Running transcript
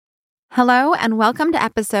Hello, and welcome to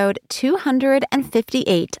episode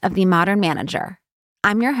 258 of The Modern Manager.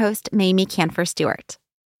 I'm your host, Mamie Canfer-Stewart.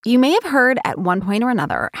 You may have heard at one point or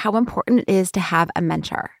another how important it is to have a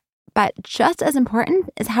mentor, but just as important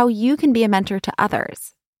is how you can be a mentor to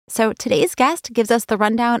others. So today's guest gives us the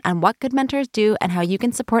rundown on what good mentors do and how you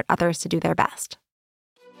can support others to do their best.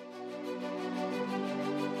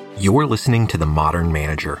 You're listening to The Modern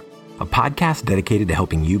Manager, a podcast dedicated to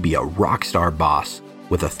helping you be a rock star boss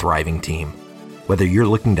with a thriving team. Whether you're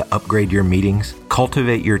looking to upgrade your meetings,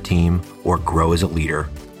 cultivate your team, or grow as a leader,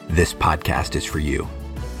 this podcast is for you.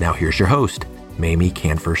 Now here's your host, Mamie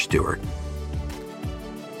Canfer-Stewart.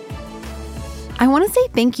 I want to say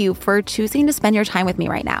thank you for choosing to spend your time with me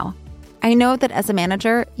right now. I know that as a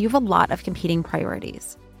manager, you have a lot of competing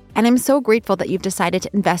priorities. And I'm so grateful that you've decided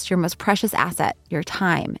to invest your most precious asset, your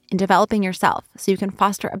time, in developing yourself so you can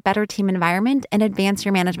foster a better team environment and advance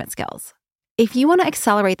your management skills. If you want to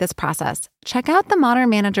accelerate this process, check out the Modern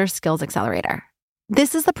Manager Skills Accelerator.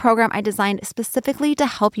 This is the program I designed specifically to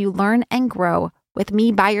help you learn and grow with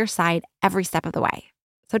me by your side every step of the way.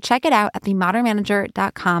 So check it out at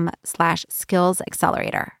themodernmanager.com/skills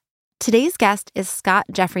accelerator. Today's guest is Scott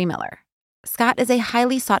Jeffrey Miller. Scott is a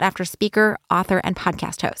highly sought-after speaker, author, and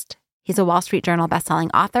podcast host. He's a Wall Street Journal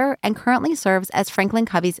bestselling author and currently serves as Franklin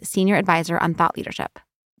Covey's senior advisor on thought leadership.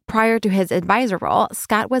 Prior to his advisor role,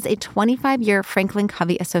 Scott was a 25-year Franklin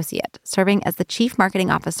Covey associate, serving as the chief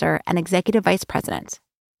marketing officer and executive vice president.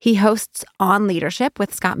 He hosts On Leadership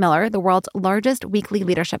with Scott Miller, the world's largest weekly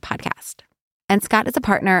leadership podcast. And Scott is a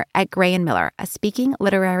partner at Gray & Miller, a speaking,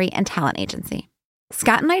 literary, and talent agency.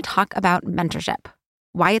 Scott and I talk about mentorship,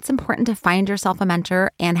 why it's important to find yourself a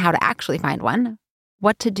mentor and how to actually find one,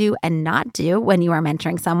 what to do and not do when you are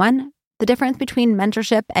mentoring someone, the difference between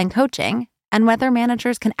mentorship and coaching, and whether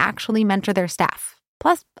managers can actually mentor their staff,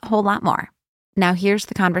 plus a whole lot more. Now here's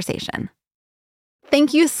the conversation.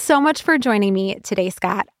 Thank you so much for joining me today,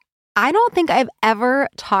 Scott. I don't think I've ever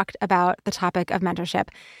talked about the topic of mentorship,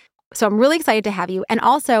 so I'm really excited to have you. And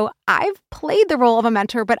also, I've played the role of a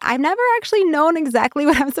mentor, but I've never actually known exactly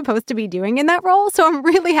what I'm supposed to be doing in that role, so I'm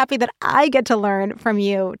really happy that I get to learn from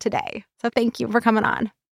you today. So thank you for coming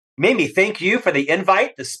on. Mamie, thank you for the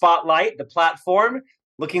invite, the spotlight, the platform.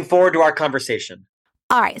 Looking forward to our conversation.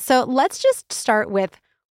 All right, so let's just start with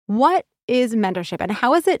what is mentorship and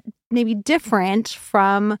how is it maybe different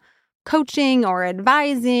from coaching or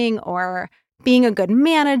advising or being a good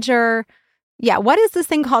manager? Yeah, what is this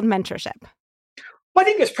thing called mentorship? Well, I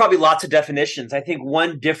think there's probably lots of definitions. I think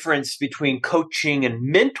one difference between coaching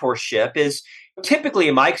and mentorship is typically,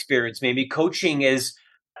 in my experience, maybe coaching is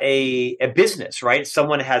a business, right?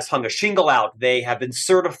 Someone has hung a shingle out. They have been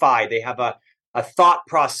certified. They have a thought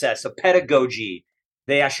process, a pedagogy.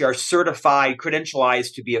 They actually are certified,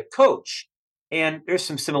 credentialized to be a coach. And there's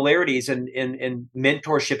some similarities in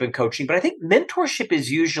mentorship and coaching. But I think mentorship is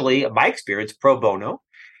usually, in my experience, pro bono.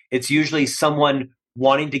 It's usually someone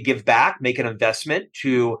wanting to give back, make an investment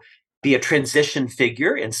to be a transition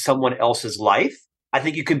figure in someone else's life. I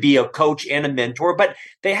think you can be a coach and a mentor, but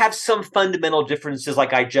they have some fundamental differences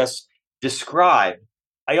like I just described.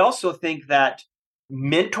 I also think that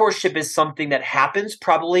mentorship is something that happens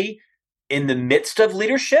probably in the midst of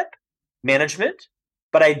leadership, management,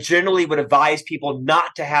 but I generally would advise people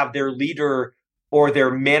not to have their leader or their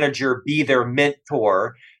manager be their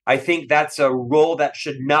mentor. I think that's a role that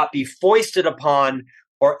should not be foisted upon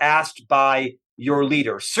or asked by your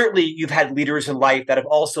leader. Certainly, you've had leaders in life that have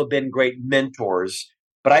also been great mentors,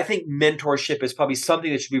 but I think mentorship is probably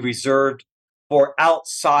something that should be reserved for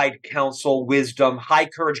outside counsel, wisdom, high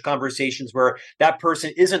courage conversations where that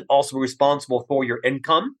person isn't also responsible for your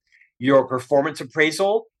income, your performance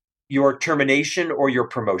appraisal, your termination, or your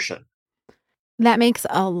promotion. That makes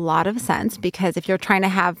a lot of sense because if you're trying to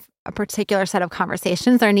have a particular set of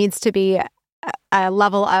conversations, there needs to be a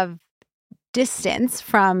level of distance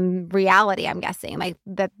from reality, I'm guessing, like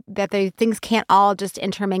that the things can't all just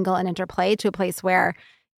intermingle and interplay to a place where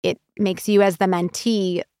it makes you as the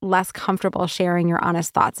mentee less comfortable sharing your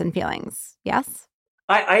honest thoughts and feelings. Yes?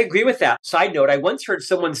 I agree with that. Side note, I once heard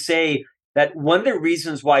someone say that one of the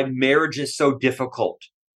reasons why marriage is so difficult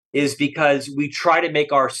is because we try to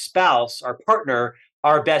make our spouse, our partner,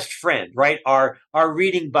 our best friend, right? Our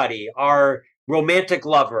reading buddy, our romantic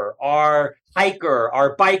lover, our hiker,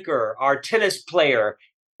 our biker, our tennis player.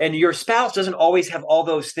 And your spouse doesn't always have all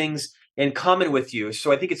those things in common with you.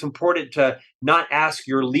 So I think it's important to not ask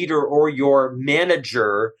your leader or your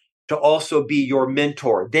manager to also be your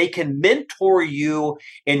mentor. They can mentor you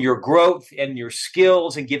in your growth and your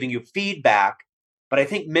skills and giving you feedback. But I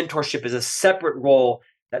think mentorship is a separate role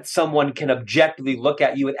that someone can objectively look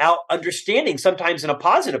at you without understanding, sometimes in a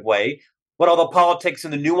positive way, what all the politics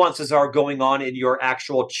and the nuances are going on in your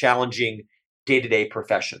actual challenging day-to-day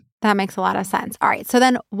profession. That makes a lot of sense. All right. So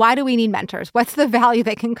then why do we need mentors? What's the value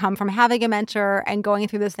that can come from having a mentor and going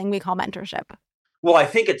through this thing we call mentorship? Well, I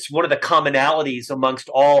think it's one of the commonalities amongst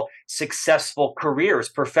all successful careers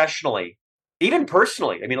professionally, even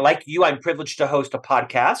personally. I mean, like you, I'm privileged to host a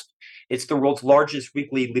podcast. It's the world's largest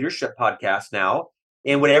weekly leadership podcast now.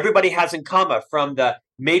 And what everybody has in common, from the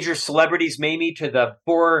major celebrities, maybe, to the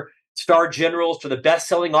four-star generals, to the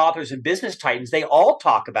best-selling authors and business titans, they all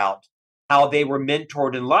talk about how they were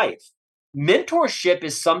mentored in life. Mentorship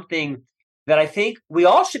is something that I think we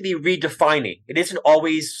all should be redefining. It isn't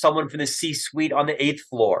always someone from the C-suite on the 8th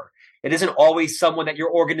floor. It isn't always someone that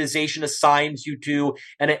your organization assigns you to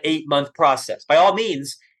in an 8-month process. By all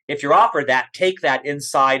means, if you're offered that, take that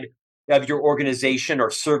inside of your organization or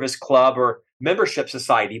service club or membership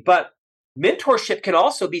society. But mentorship can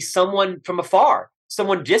also be someone from afar,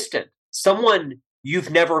 someone distant, someone you've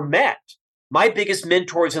never met. My biggest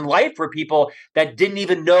mentors in life were people that didn't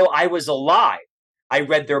even know I was alive. I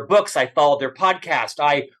read their books. I followed their podcast.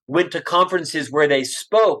 I went to conferences where they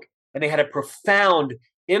spoke, and they had a profound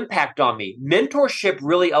impact on me. Mentorship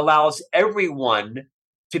really allows everyone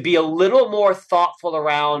to be a little more thoughtful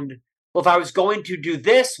around, well, if I was going to do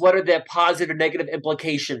this, what are the positive and negative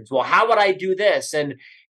implications? Well, how would I do this? And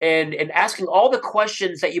asking all the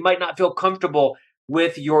questions that you might not feel comfortable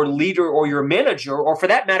with your leader or your manager, or for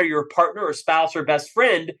that matter, your partner or spouse or best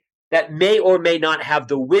friend that may or may not have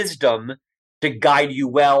the wisdom to guide you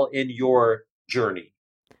well in your journey.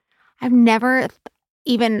 I've never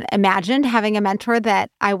even imagined having a mentor that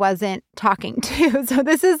I wasn't talking to. So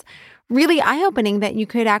this is really eye-opening that you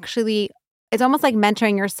could actually, it's almost like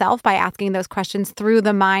mentoring yourself by asking those questions through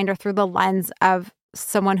the mind or through the lens of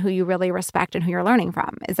someone who you really respect and who you're learning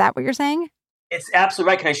from. Is that what you're saying? It's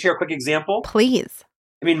absolutely right. Can I share a quick example? Please.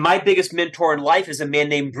 I mean, my biggest mentor in life is a man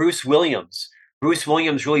named Bruce Williams. Bruce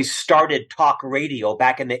Williams really started talk radio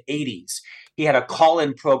back in the 80s. He had a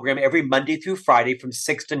call-in program every Monday through Friday from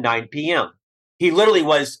 6 to 9 p.m. He literally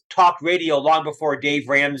was talk radio long before Dave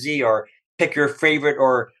Ramsey or pick your favorite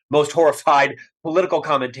or most horrified political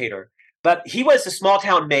commentator. But he was a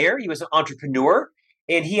small-town mayor. He was an entrepreneur.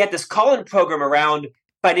 And he had this call-in program around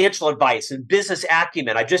financial advice and business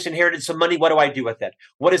acumen. I just inherited some money. What do I do with it?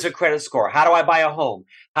 What is a credit score? How do I buy a home?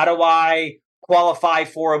 How do I qualify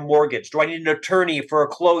for a mortgage? Do I need an attorney for a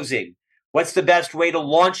closing? What's the best way to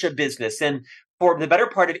launch a business? And for the better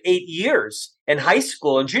part of 8 years in high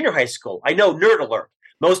school and junior high school, I know, nerd alert,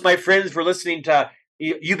 most of my friends were listening to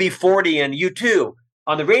UB40 and U2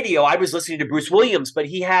 on the radio. I was listening to Bruce Williams, but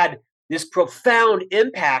he had this profound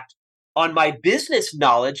impact on my business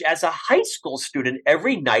knowledge as a high school student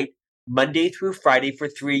every night, Monday through Friday for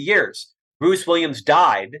 3 years. Bruce Williams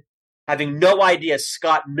died, having no idea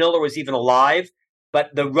Scott Miller was even alive.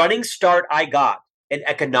 But the running start I got in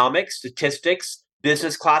economics, statistics,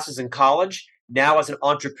 business classes in college, now as an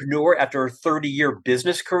entrepreneur after a 30-year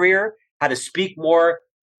business career, how to speak more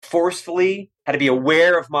forcefully, how to be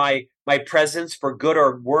aware of my presence for good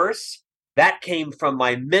or worse, that came from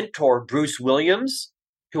my mentor, Bruce Williams,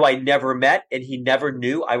 who I never met, and he never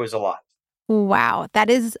knew I was alive. Wow, that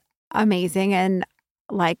is amazing. And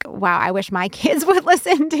wow, I wish my kids would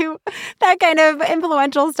listen to that kind of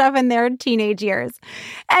influential stuff in their teenage years.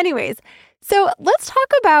 Anyways, so let's talk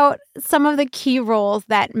about some of the key roles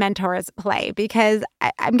that mentors play, because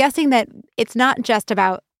I'm guessing that it's not just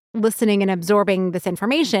about listening and absorbing this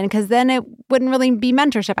information, because then it wouldn't really be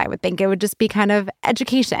mentorship, I would think. It would just be kind of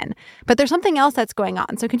education. But there's something else that's going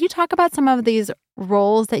on. So could you talk about some of these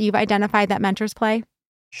roles that you've identified that mentors play?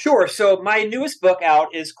 Sure. So my newest book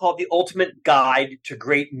out is called The Ultimate Guide to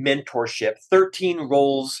Great Mentorship, 13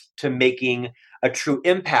 Roles to Making a True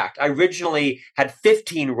Impact. I originally had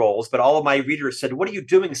 15 roles, but all of my readers said, "What are you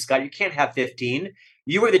doing, Scott? You can't have 15.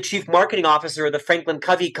 You were the chief marketing officer of the Franklin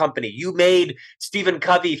Covey Company. You made Stephen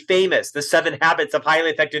Covey famous, The 7 Habits of Highly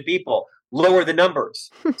Effective People. Lower the numbers."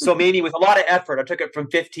 So maybe with a lot of effort, I took it from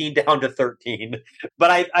 15 down to 13. But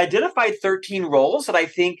I identified 13 roles that I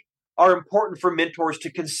think are important for mentors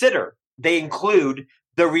to consider. They include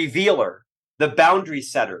the revealer, the boundary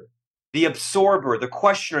setter, the absorber, the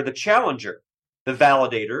questioner, the challenger, the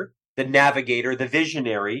validator, the navigator, the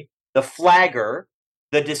visionary, the flagger,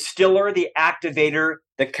 the distiller, the activator,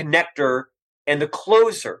 the connector, and the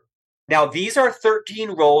closer. Now, these are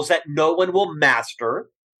 13 roles that no one will master.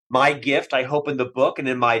 My gift, I hope in the book and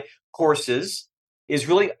in my courses, is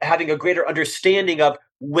really having a greater understanding of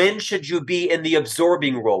when should you be in the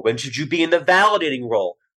absorbing role? When should you be in the validating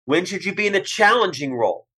role? When should you be in the challenging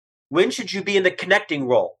role? When should you be in the connecting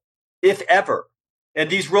role, if ever? And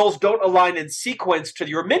these roles don't align in sequence to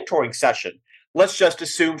your mentoring session. Let's just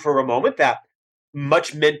assume for a moment that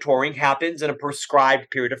much mentoring happens in a prescribed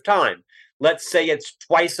period of time. Let's say it's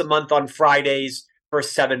twice a month on Fridays for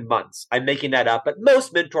 7 months. I'm making that up, but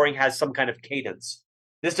most mentoring has some kind of cadence.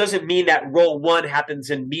 This doesn't mean that role 1 happens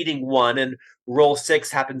in meeting 1 and role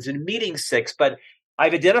 6 happens in meeting 6, but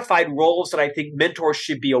I've identified roles that I think mentors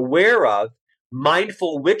should be aware of,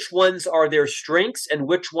 mindful which ones are their strengths and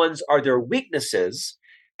which ones are their weaknesses,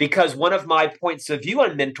 because one of my points of view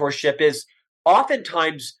on mentorship is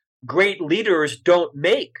oftentimes great leaders don't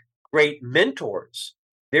make great mentors.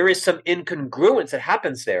 There is some incongruence that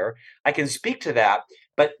happens there. I can speak to that,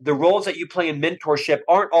 but the roles that you play in mentorship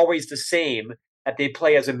aren't always the same that they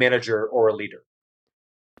play as a manager or a leader.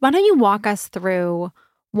 Why don't you walk us through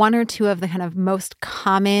one or two of the kind of most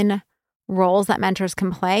common roles that mentors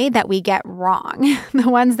can play that we get wrong? The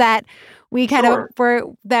ones that we kind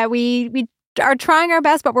of we are trying our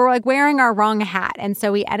best, but we're like wearing our wrong hat, and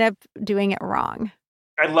so we end up doing it wrong.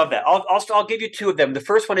 I love that. I'll give you two of them. The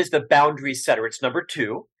first one is the boundary setter. It's number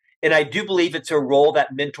 2. And I do believe it's a role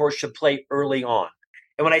that mentors should play early on.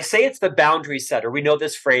 And when I say it's the boundary setter, we know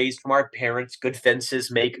this phrase from our parents, good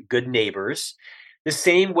fences make good neighbors. The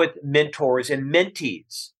same with mentors and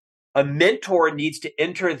mentees. A mentor needs to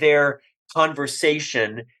enter their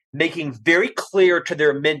conversation making very clear to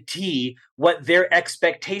their mentee what their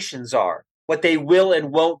expectations are, what they will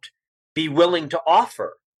and won't be willing to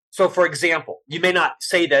offer. So, for example, you may not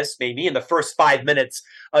say this maybe in the first 5 minutes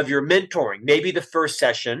of your mentoring, maybe the first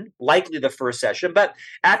session, likely the first session, but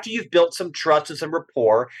after you've built some trust and some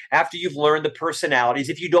rapport, after you've learned the personalities,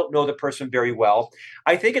 if you don't know the person very well,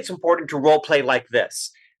 I think it's important to role play like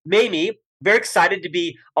this. Mamie, very excited to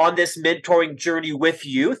be on this mentoring journey with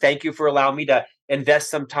you. Thank you for allowing me to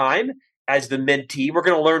invest some time as the mentee. We're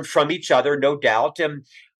going to learn from each other, no doubt. And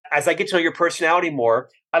as I get to know your personality more,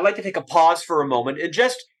 I'd like to take a pause for a moment and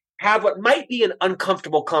just have what might be an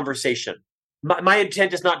uncomfortable conversation. My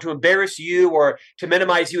intent is not to embarrass you or to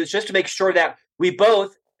minimize you. It's just to make sure that we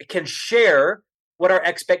both can share what our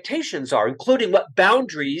expectations are, including what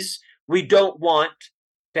boundaries we don't want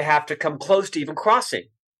to have to come close to even crossing.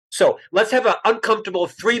 So let's have an uncomfortable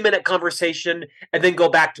 3-minute conversation and then go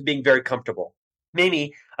back to being very comfortable.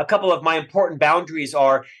 Mamie, a couple of my important boundaries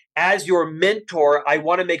are, as your mentor, I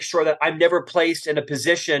want to make sure that I'm never placed in a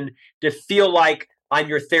position to feel like I'm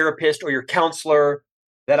your therapist or your counselor,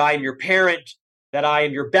 that I am your parent, that I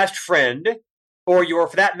am your best friend, or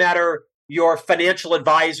for that matter, your financial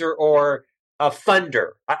advisor or a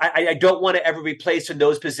funder. I don't want to ever be placed in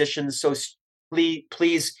those positions, so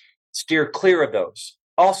please steer clear of those.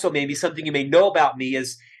 Also, maybe something you may know about me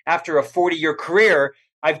is after a 40-year career,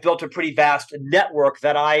 I've built a pretty vast network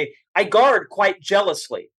that I guard quite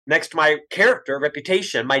jealously. Next to my character,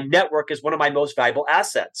 reputation, my network is one of my most valuable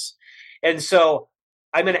assets. And so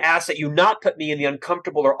I'm going to ask that you not put me in the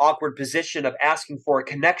uncomfortable or awkward position of asking for a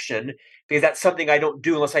connection, because that's something I don't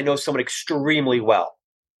do unless I know someone extremely well.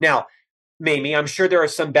 Now, Mamie, I'm sure there are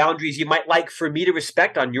some boundaries you might like for me to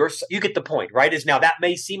respect on your side. You get the point, right? Now that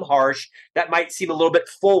may seem harsh, that might seem a little bit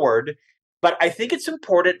forward, but I think it's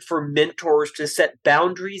important for mentors to set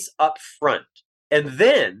boundaries up front. And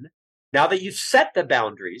then, now that you've set the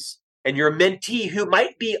boundaries, and your mentee who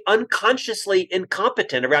might be unconsciously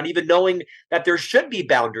incompetent around even knowing that there should be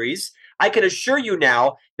boundaries, I can assure you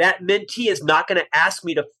now that mentee is not going to ask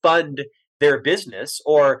me to fund their business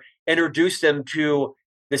or introduce them to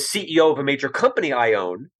the CEO of a major company I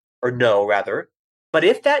own, or know rather. But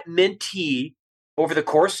if that mentee, over the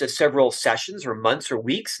course of several sessions or months or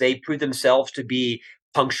weeks, they prove themselves to be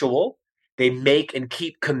punctual, they make and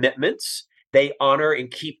keep commitments, they honor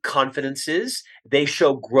and keep confidences, they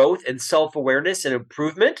show growth and self-awareness and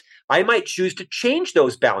improvement, I might choose to change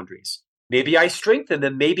those boundaries. Maybe I strengthen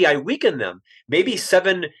them, maybe I weaken them. Maybe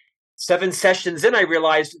seven sessions in, I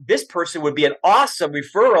realized this person would be an awesome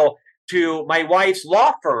referral to my wife's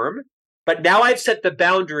law firm, but now I've set the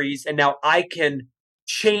boundaries and now I can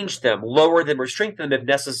change them, lower them, or strengthen them if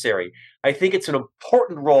necessary. I think it's an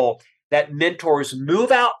important role that mentors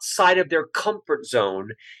move outside of their comfort zone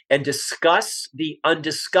and discuss the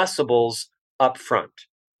undiscussables up front.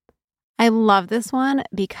 I love this one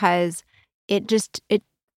because it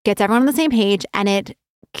gets everyone on the same page and it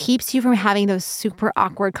keeps you from having those super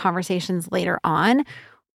awkward conversations later on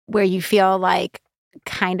where you feel like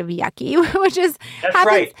kind of yucky, which is happens.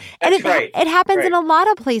 Right. And it happens in a lot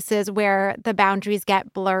of places where the boundaries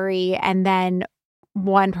get blurry and then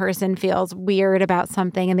one person feels weird about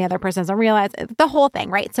something and the other person doesn't realize the whole thing,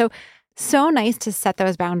 right? So nice to set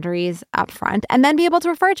those boundaries up front and then be able to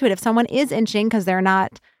refer to it if someone is inching because they're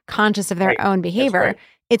not conscious of their Right. own That's behavior, right.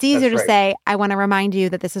 it's easier That's to right. say, I want to remind you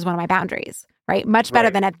that this is one of my boundaries, right? Much better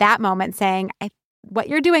Right. than at that moment saying, what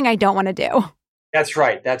you're doing, I don't want to do. That's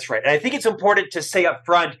right. That's right. And I think it's important to say up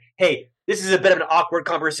front, hey, this is a bit of an awkward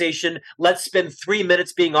conversation. Let's spend 3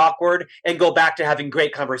 minutes being awkward and go back to having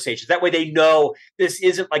great conversations. That way they know this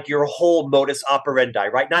isn't like your whole modus operandi,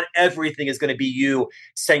 right? Not everything is going to be you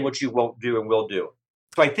saying what you won't do and will do.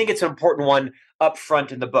 So I think it's an important one up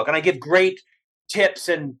front in the book. And I give great tips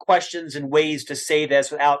and questions and ways to say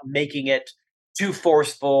this without making it too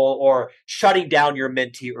forceful or shutting down your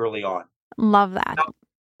mentee early on. Love that.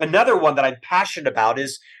 Another one that I'm passionate about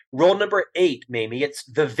is rule number 8, Mamie. It's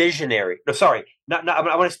the visionary. No, sorry. I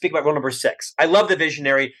want to speak about rule number 6. I love the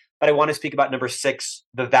visionary, but I want to speak about number 6,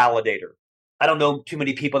 the validator. I don't know too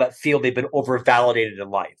many people that feel they've been over-validated in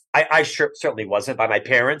life. I certainly wasn't, by my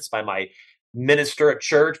parents, by my minister at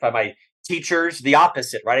church, by my teachers. The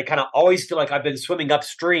opposite, right? I kind of always feel like I've been swimming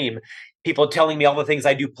upstream, people telling me all the things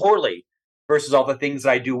I do poorly versus all the things that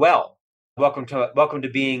I do well. Welcome to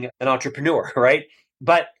being an entrepreneur, right?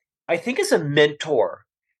 But I think as a mentor,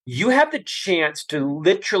 you have the chance to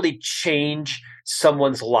literally change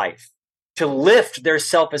someone's life, to lift their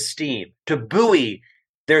self-esteem, to buoy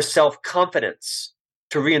their self-confidence,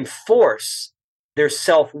 to reinforce their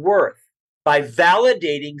self-worth by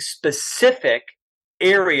validating specific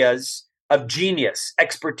areas of genius,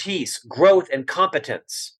 expertise, growth, and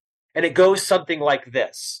competence. And it goes something like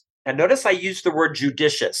this. And notice I use the word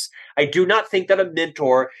judicious. I do not think that a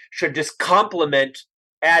mentor should just compliment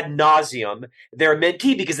ad nauseum their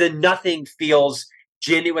mentee, because then nothing feels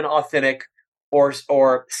genuine, authentic, or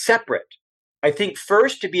separate. I think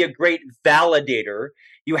first, to be a great validator,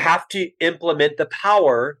 you have to implement the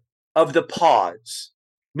power of the pause.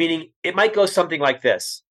 Meaning, it might go something like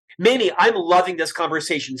this. Mamie, I'm loving this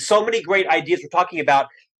conversation. So many great ideas we're talking about.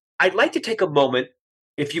 I'd like to take a moment,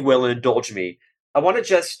 if you will, and indulge me. I want to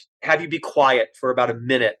just have you be quiet for about a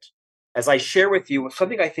minute as I share with you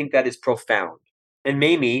something I think that is profound. And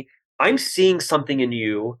Mamie, I'm seeing something in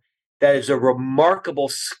you that is a remarkable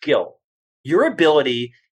skill. Your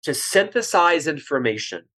ability to synthesize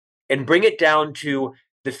information and bring it down to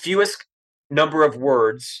the fewest number of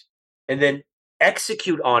words and then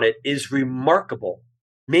execute on it is remarkable.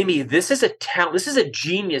 Mamie, this is a talent. This is a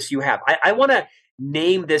genius you have. I want to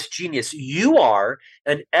name this genius. You are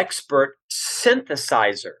an expert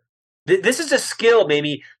synthesizer. This is a skill,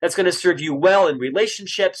 Mamie, that's going to serve you well in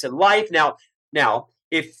relationships and life. Now,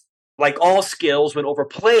 if like all skills, when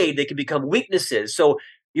overplayed, they can become weaknesses. So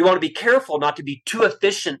you want to be careful not to be too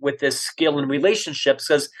efficient with this skill in relationships,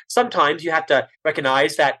 because sometimes you have to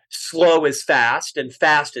recognize that slow is fast and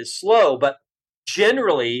fast is slow. But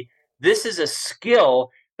generally, this is a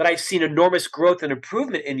skill that I've seen enormous growth and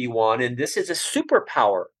improvement in you on, and this is a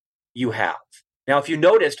superpower you have. Now, if you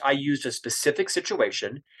noticed, I used a specific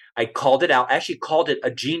situation. I called it out. I actually called it a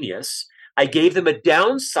genius. I gave them a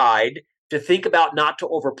downside to think about not to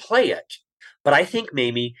overplay it. But I think,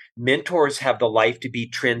 Mamie, mentors have the life to be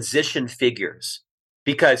transition figures.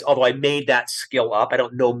 Because although I made that skill up, I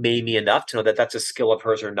don't know Mamie enough to know that that's a skill of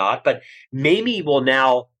hers or not. But Mamie will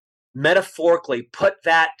now metaphorically put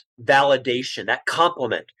that validation, that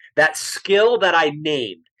compliment, that skill that I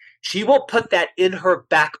named, she will put that in her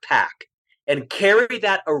backpack and carry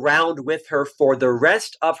that around with her for the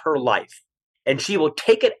rest of her life. And she will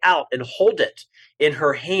take it out and hold it in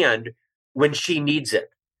her hand when she needs it,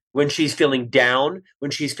 when she's feeling down,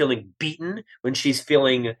 when she's feeling beaten, when she's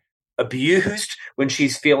feeling abused, when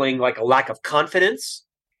she's feeling like a lack of confidence.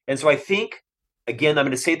 And so I think, again, I'm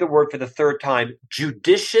going to say the word for the third time,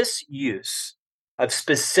 judicious use of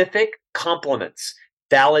specific compliments,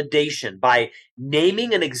 validation by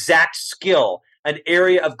naming an exact skill, an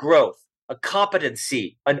area of growth, a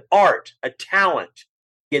competency, an art, a talent.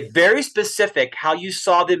 Get very specific how you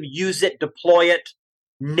saw them use it, deploy it,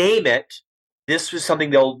 name it. This was something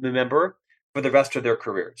they'll remember for the rest of their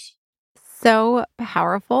careers. So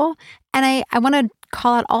powerful. And I want to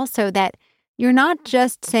call out also that you're not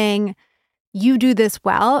just saying you do this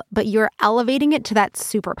well, but you're elevating it to that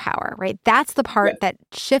superpower, right? That's the part that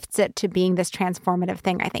shifts it to being this transformative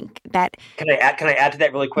thing, I think. That Can I add to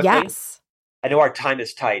that really quickly? Yes. I know our time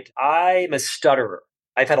is tight. I'm a stutterer.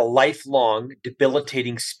 I've had a lifelong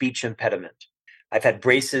debilitating speech impediment. I've had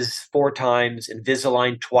braces 4 times,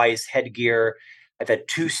 Invisalign twice, headgear. I've had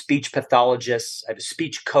 2 speech pathologists. I have a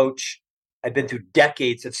speech coach. I've been through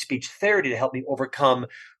decades of speech therapy to help me overcome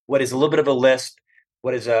what is a little bit of a lisp,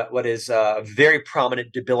 what is a very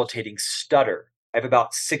prominent debilitating stutter. I have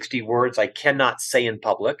about 60 words I cannot say in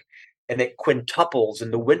public, and it quintuples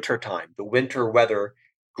in the wintertime. The winter weather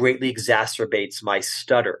greatly exacerbates my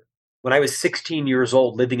stutter. when I was 16 years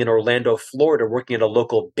old, living in Orlando, Florida, working at a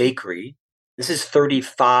local bakery. This is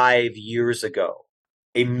 35 years ago.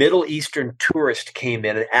 A Middle Eastern tourist came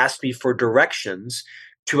in and asked me for directions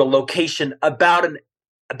to a location about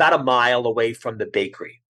a mile away from the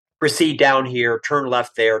bakery. Proceed down here, turn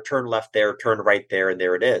left there, turn left there, turn right there, and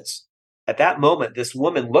there it is. At that moment, this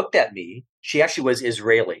woman looked at me. She actually was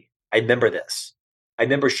Israeli. I remember this. I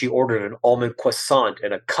remember she ordered an almond croissant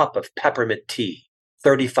and a cup of peppermint tea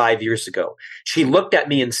 35 years ago. She looked at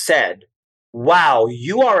me and said, "Wow,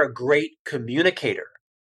 you are a great communicator.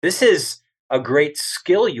 This is a great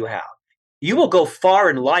skill you have. You will go far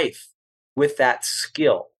in life with that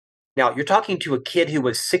skill." Now, you're talking to a kid who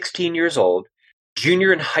was 16 years old,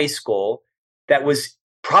 junior in high school, that was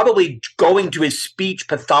probably going to his speech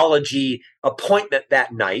pathology appointment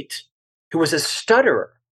that night, who was a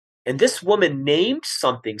stutterer. And this woman named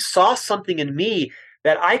something, saw something in me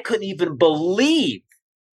that I couldn't even believe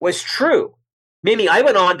was true. Mimi, I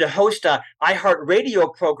went on to host a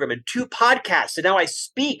iHeartRadio program and 2 podcasts, and now I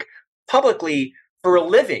speak publicly for a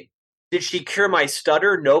living. Did she cure my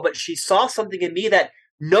stutter? No, but she saw something in me that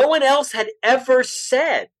no one else had ever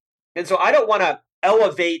said. And so I don't want to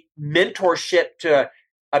elevate mentorship to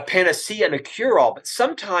a panacea and a cure-all, but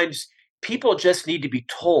sometimes people just need to be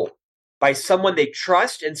told by someone they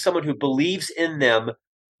trust and someone who believes in them,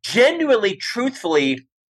 genuinely, truthfully,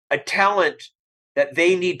 a talent that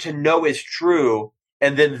they need to know is true,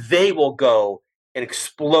 and then they will go and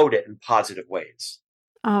explode it in positive ways.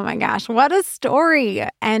 Oh my gosh, what a story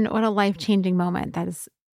and what a life-changing moment. That is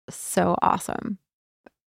so awesome.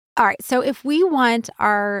 All right, so if we want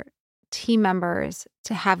our team members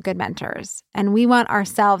to have good mentors and we want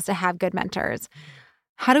ourselves to have good mentors,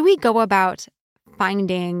 how do we go about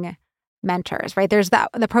finding mentors, right? There's the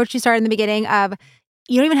approach you started in the beginning of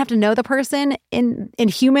you don't even have to know the person in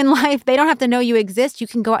human life. They don't have to know you exist. You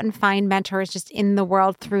can go out and find mentors just in the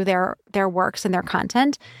world through their works and their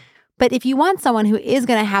content. But if you want someone who is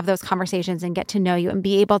going to have those conversations and get to know you and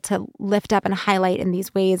be able to lift up and highlight in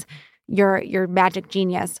these ways your magic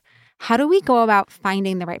genius, how do we go about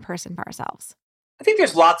finding the right person for ourselves? I think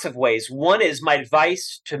there's lots of ways. One is my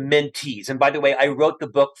advice to mentees. And by the way, I wrote the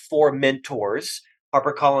book for mentors.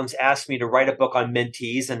 HarperCollins asked me to write a book on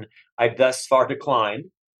mentees, and I've thus far declined.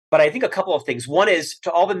 But I think a couple of things. One is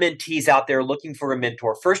to all the mentees out there looking for a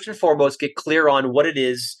mentor, first and foremost, get clear on what it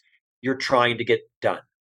is you're trying to get done.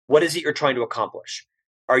 What is it you're trying to accomplish?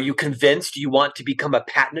 Are you convinced you want to become a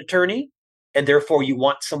patent attorney and therefore you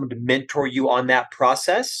want someone to mentor you on that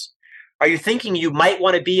process? Are you thinking you might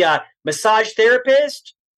want to be a massage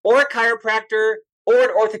therapist or a chiropractor or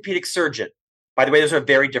an orthopedic surgeon? By the way, those are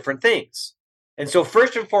very different things. And so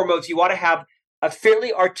first and foremost, you want to have a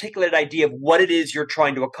fairly articulated idea of what it is you're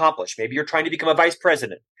trying to accomplish. Maybe you're trying to become a vice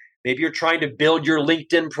president. Maybe you're trying to build your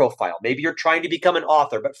LinkedIn profile. Maybe you're trying to become an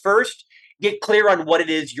author. But first, get clear on what it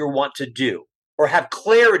is you want to do, or have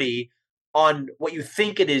clarity on what you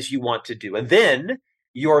think it is you want to do. And then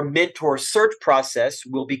your mentor search process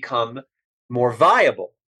will become more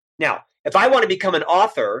viable. Now, if I want to become an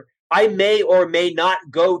author, I may or may not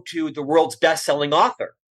go to the world's best-selling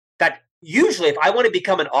author. That usually, if I want to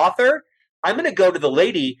become an author, I'm going to go to the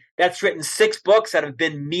lady that's written 6 books that have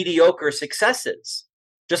been mediocre successes.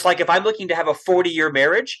 Just like if I'm looking to have a 40-year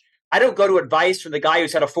marriage, I don't go to advice from the guy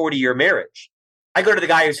who's had a 40-year marriage. I go to the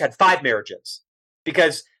guy who's had 5 marriages,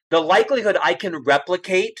 because the likelihood I can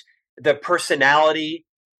replicate the personality,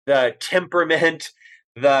 the temperament,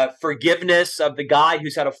 the forgiveness of the guy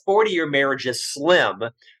who's had a 40-year marriage is slim,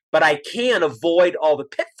 but I can avoid all the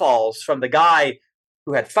pitfalls from the guy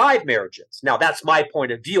who had 5 marriages. Now, that's my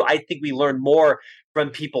point of view. I think we learn more from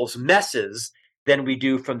people's messes than we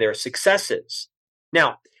do from their successes.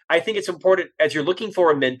 Now, I think it's important, as you're looking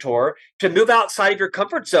for a mentor, to move outside of your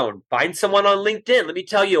comfort zone. Find someone on LinkedIn. Let me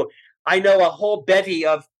tell you, I know a whole bevy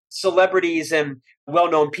of celebrities and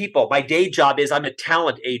well-known people. My day job is I'm a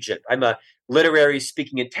talent agent. I'm a literary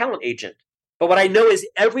speaking and talent agent. But what I know is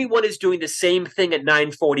everyone is doing the same thing at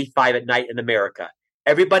 9:45 at night in America.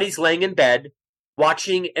 Everybody's laying in bed,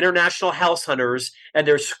 watching International House Hunters, and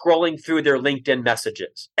they're scrolling through their LinkedIn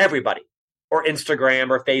messages. Everybody. Or Instagram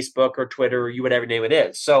or Facebook or Twitter or you whatever name it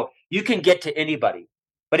is. So you can get to anybody.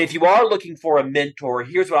 But if you are looking for a mentor,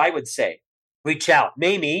 here's what I would say. Reach out.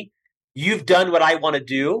 Mamie, you've done what I want to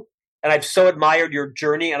do, and I've so admired your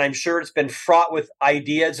journey, and I'm sure it's been fraught with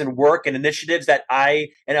ideas and work and initiatives that I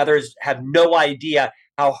and others have no idea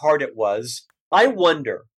how hard it was. I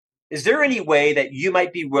wonder, is there any way that you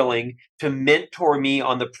might be willing to mentor me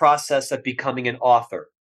on the process of becoming an author?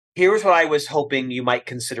 Here's what I was hoping you might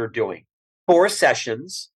consider doing. 4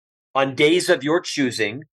 sessions on days of your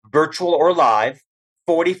choosing, virtual or live,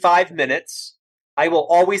 45 minutes. I will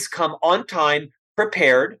always come on time,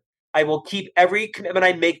 prepared. I will keep every commitment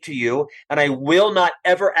I make to you, and I will not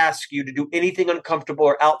ever ask you to do anything uncomfortable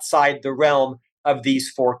or outside the realm of these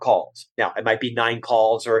 4 calls. Now, it might be 9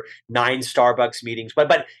 calls or 9 Starbucks meetings,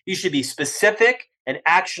 but you should be specific and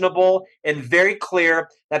actionable and very clear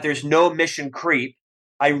that there's no mission creep.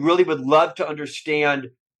 I really would love to understand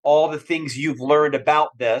all the things you've learned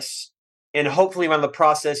about this. And hopefully around the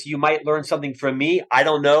process, you might learn something from me. I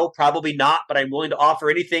don't know, probably not, but I'm willing to offer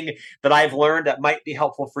anything that I've learned that might be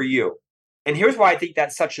helpful for you. And here's why I think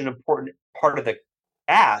that's such an important part of the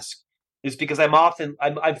ask is because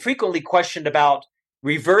I'm frequently questioned about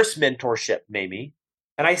reverse mentorship, Mamie.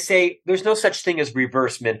 And I say, there's no such thing as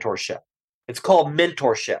reverse mentorship. It's called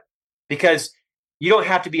mentorship because you don't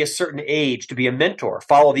have to be a certain age to be a mentor.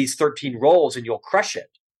 Follow these 13 roles and you'll crush it.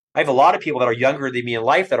 I have a lot of people that are younger than me in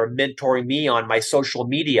life that are mentoring me on my social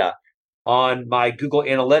media, on my Google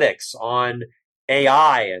Analytics, on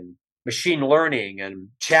AI and machine learning and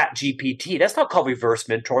chat GPT. That's not called reverse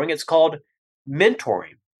mentoring. It's called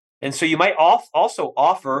mentoring. And so you might also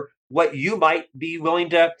offer what you might be willing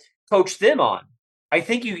to coach them on. I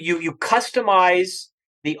think you customize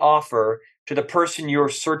the offer to the person you're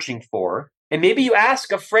searching for. And maybe you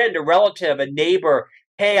ask a friend, a relative, a neighbor,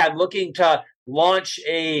 hey, I'm looking to launch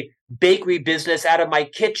a bakery business out of my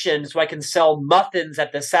kitchen so I can sell muffins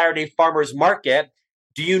at the Saturday farmers market.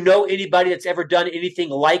 Do you know anybody that's ever done anything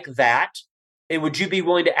like that? And would you be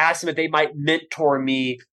willing to ask them if they might mentor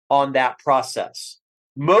me on that process?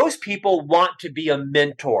 Most people want to be a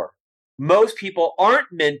mentor. Most people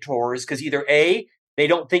aren't mentors because either A, they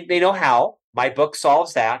don't think they know how. My book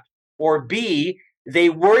solves that. Or B, they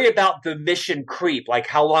worry about the mission creep, like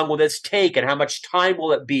how long will this take and how much time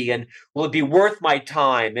will it be and will it be worth my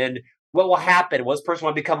time and what will happen? Will this person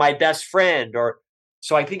want to become my best friend? Or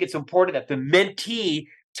so I think it's important that the mentee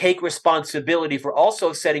take responsibility for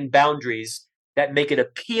also setting boundaries that make it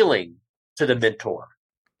appealing to the mentor.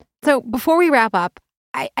 So before we wrap up,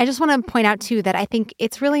 I just want to point out, too, that I think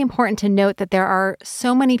it's really important to note that there are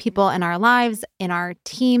so many people in our lives, in our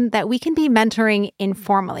team, that we can be mentoring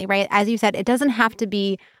informally, right? As you said, it doesn't have to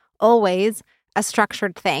be always a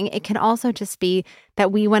structured thing. It can also just be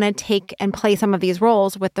that we want to take and play some of these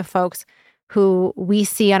roles with the folks who we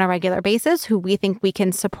see on a regular basis, who we think we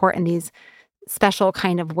can support in these special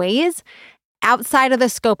kind of ways, outside of the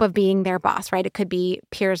scope of being their boss, right? It could be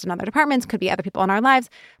peers in other departments, could be other people in our lives,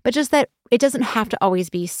 but just that it doesn't have to always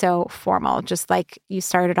be so formal. Just like you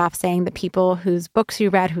started off saying, the people whose books you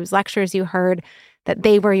read, whose lectures you heard, that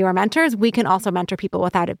they were your mentors. We can also mentor people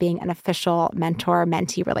without it being an official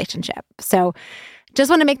mentor-mentee relationship. So just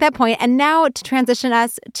want to make that point. And now to transition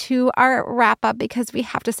us to our wrap-up, because we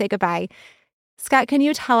have to say goodbye. Scott, can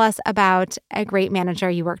you tell us about a great manager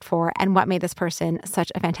you worked for and what made this person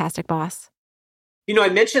such a fantastic boss? You know, I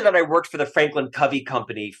mentioned that I worked for the Franklin Covey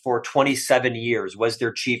Company for 27 years, was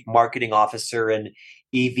their chief marketing officer and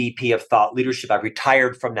EVP of thought leadership. I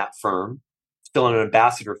retired from that firm, still an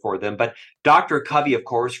ambassador for them. But Dr. Covey, of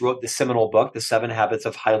course, wrote the seminal book, The 7 Habits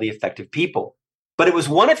of Highly Effective People. But it was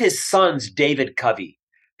one of his sons, David Covey,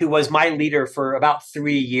 who was my leader for about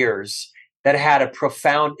 3 years, that had a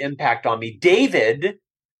profound impact on me. David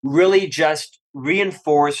really just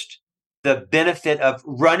reinforced the benefit of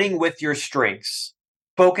running with your strengths,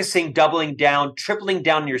 focusing, doubling down, tripling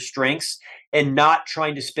down on your strengths, and not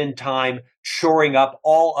trying to spend time shoring up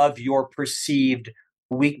all of your perceived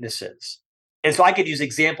weaknesses. And so I could use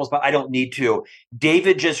examples, but I don't need to.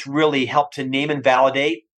 David just really helped to name and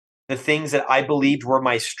validate the things that I believed were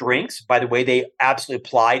my strengths. By the way, they absolutely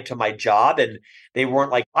applied to my job, and they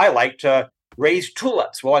weren't like, I like to raise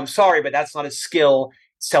tulips. Well, I'm sorry, but that's not a skill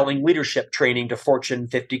selling leadership training to Fortune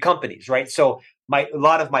 50 companies, right? So a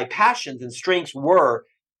lot of my passions and strengths were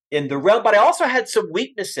in the realm, but I also had some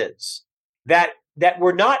weaknesses that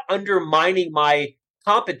were not undermining my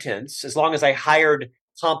competence as long as I hired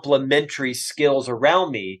complementary skills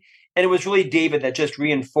around me. And it was really David that just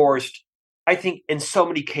reinforced, I think in so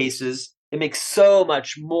many cases, it makes so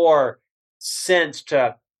much more sense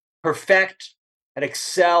to perfect and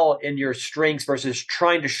excel in your strengths versus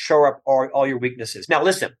trying to show up all your weaknesses. Now,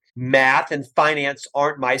 listen, math and finance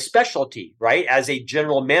aren't my specialty, right? As a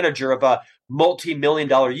general manager of a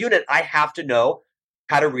multi-million-dollar unit, I have to know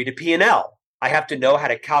how to read a P&L. I have to know how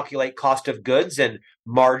to calculate cost of goods and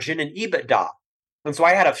margin and EBITDA. And so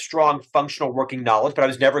I had a strong functional working knowledge, but I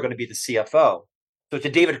was never going to be the CFO. So to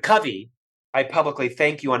David Covey, I publicly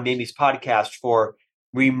thank you on Mamie's podcast for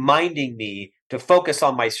reminding me to focus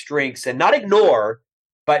on my strengths and not ignore,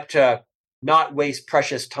 but to not waste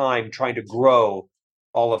precious time trying to grow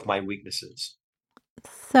all of my weaknesses.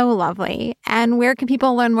 So lovely. And where can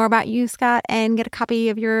people learn more about you, Scott, and get a copy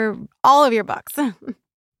of all of your books?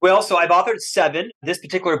 Well, so I've authored 7. This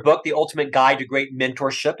particular book, The Ultimate Guide to Great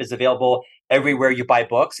Mentorship, is available everywhere you buy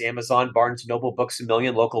books: Amazon, Barnes & Noble, Books A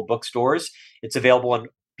Million, local bookstores. It's available in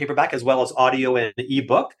paperback as well as audio and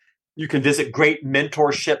ebook. You can visit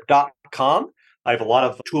greatmentorship.com. I have a lot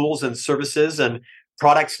of tools and services and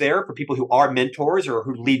products there for people who are mentors or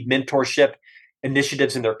who lead mentorship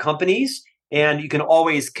initiatives in their companies. And you can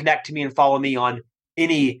always connect to me and follow me on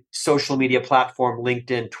any social media platform: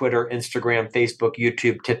 LinkedIn, Twitter, Instagram, Facebook,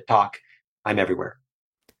 YouTube, TikTok. I'm everywhere.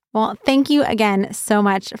 Well, thank you again so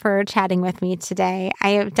much for chatting with me today.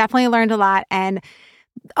 I have definitely learned a lot, and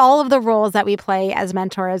all of the roles that we play as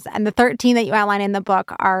mentors and the 13 that you outline in the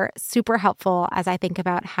book are super helpful as I think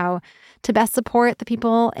about how to best support the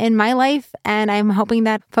people in my life. And I'm hoping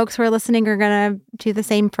that folks who are listening are going to do the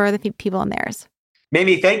same for the people in theirs.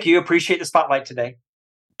 Mamie, thank you. Appreciate the spotlight today.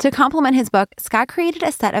 To complement his book, Scott created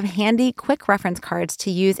a set of handy, quick reference cards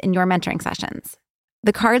to use in your mentoring sessions.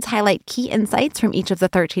 The cards highlight key insights from each of the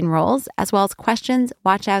 13 roles, as well as questions,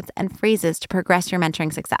 watchouts, and phrases to progress your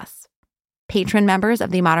mentoring success. Patron members of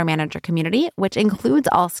the Modern Manager community, which includes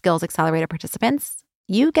all Skills Accelerator participants,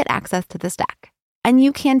 you get access to this deck. And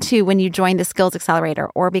you can too when you join the Skills Accelerator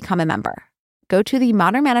or become a member. Go to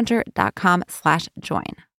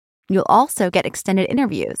themodernmanager.com/join. You'll also get extended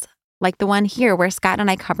interviews, like the one here where Scott and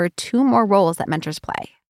I cover 2 more roles that mentors play.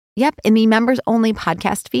 Yep, in the members-only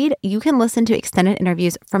podcast feed, you can listen to extended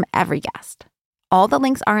interviews from every guest. All the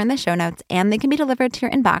links are in the show notes, and they can be delivered to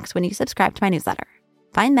your inbox when you subscribe to my newsletter.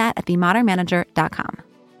 Find that at themodernmanager.com.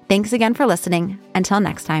 Thanks again for listening. Until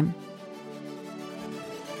next time.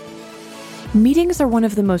 Meetings are one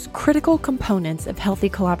of the most critical components of healthy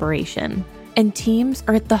collaboration, and teams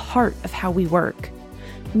are at the heart of how we work.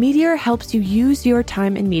 Meteor helps you use your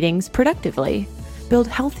time in meetings productively, build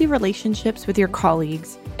healthy relationships with your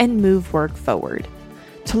colleagues, and move work forward.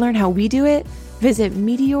 To learn how we do it, visit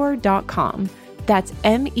meteor.com. That's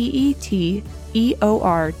MEETEOR.com.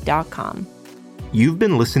 You've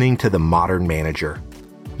been listening to The Modern Manager.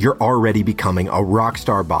 You're already becoming a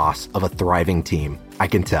rockstar boss of a thriving team, I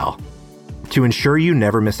can tell. To ensure you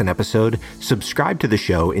never miss an episode, subscribe to the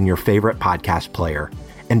show in your favorite podcast player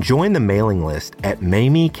and join the mailing list at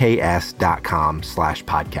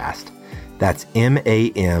mamieks.com/podcast. That's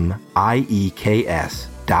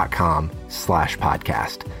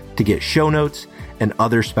MAMIEKS.com/podcast to get show notes and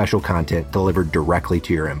other special content delivered directly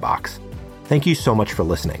to your inbox. Thank you so much for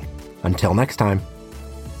listening. Until next time.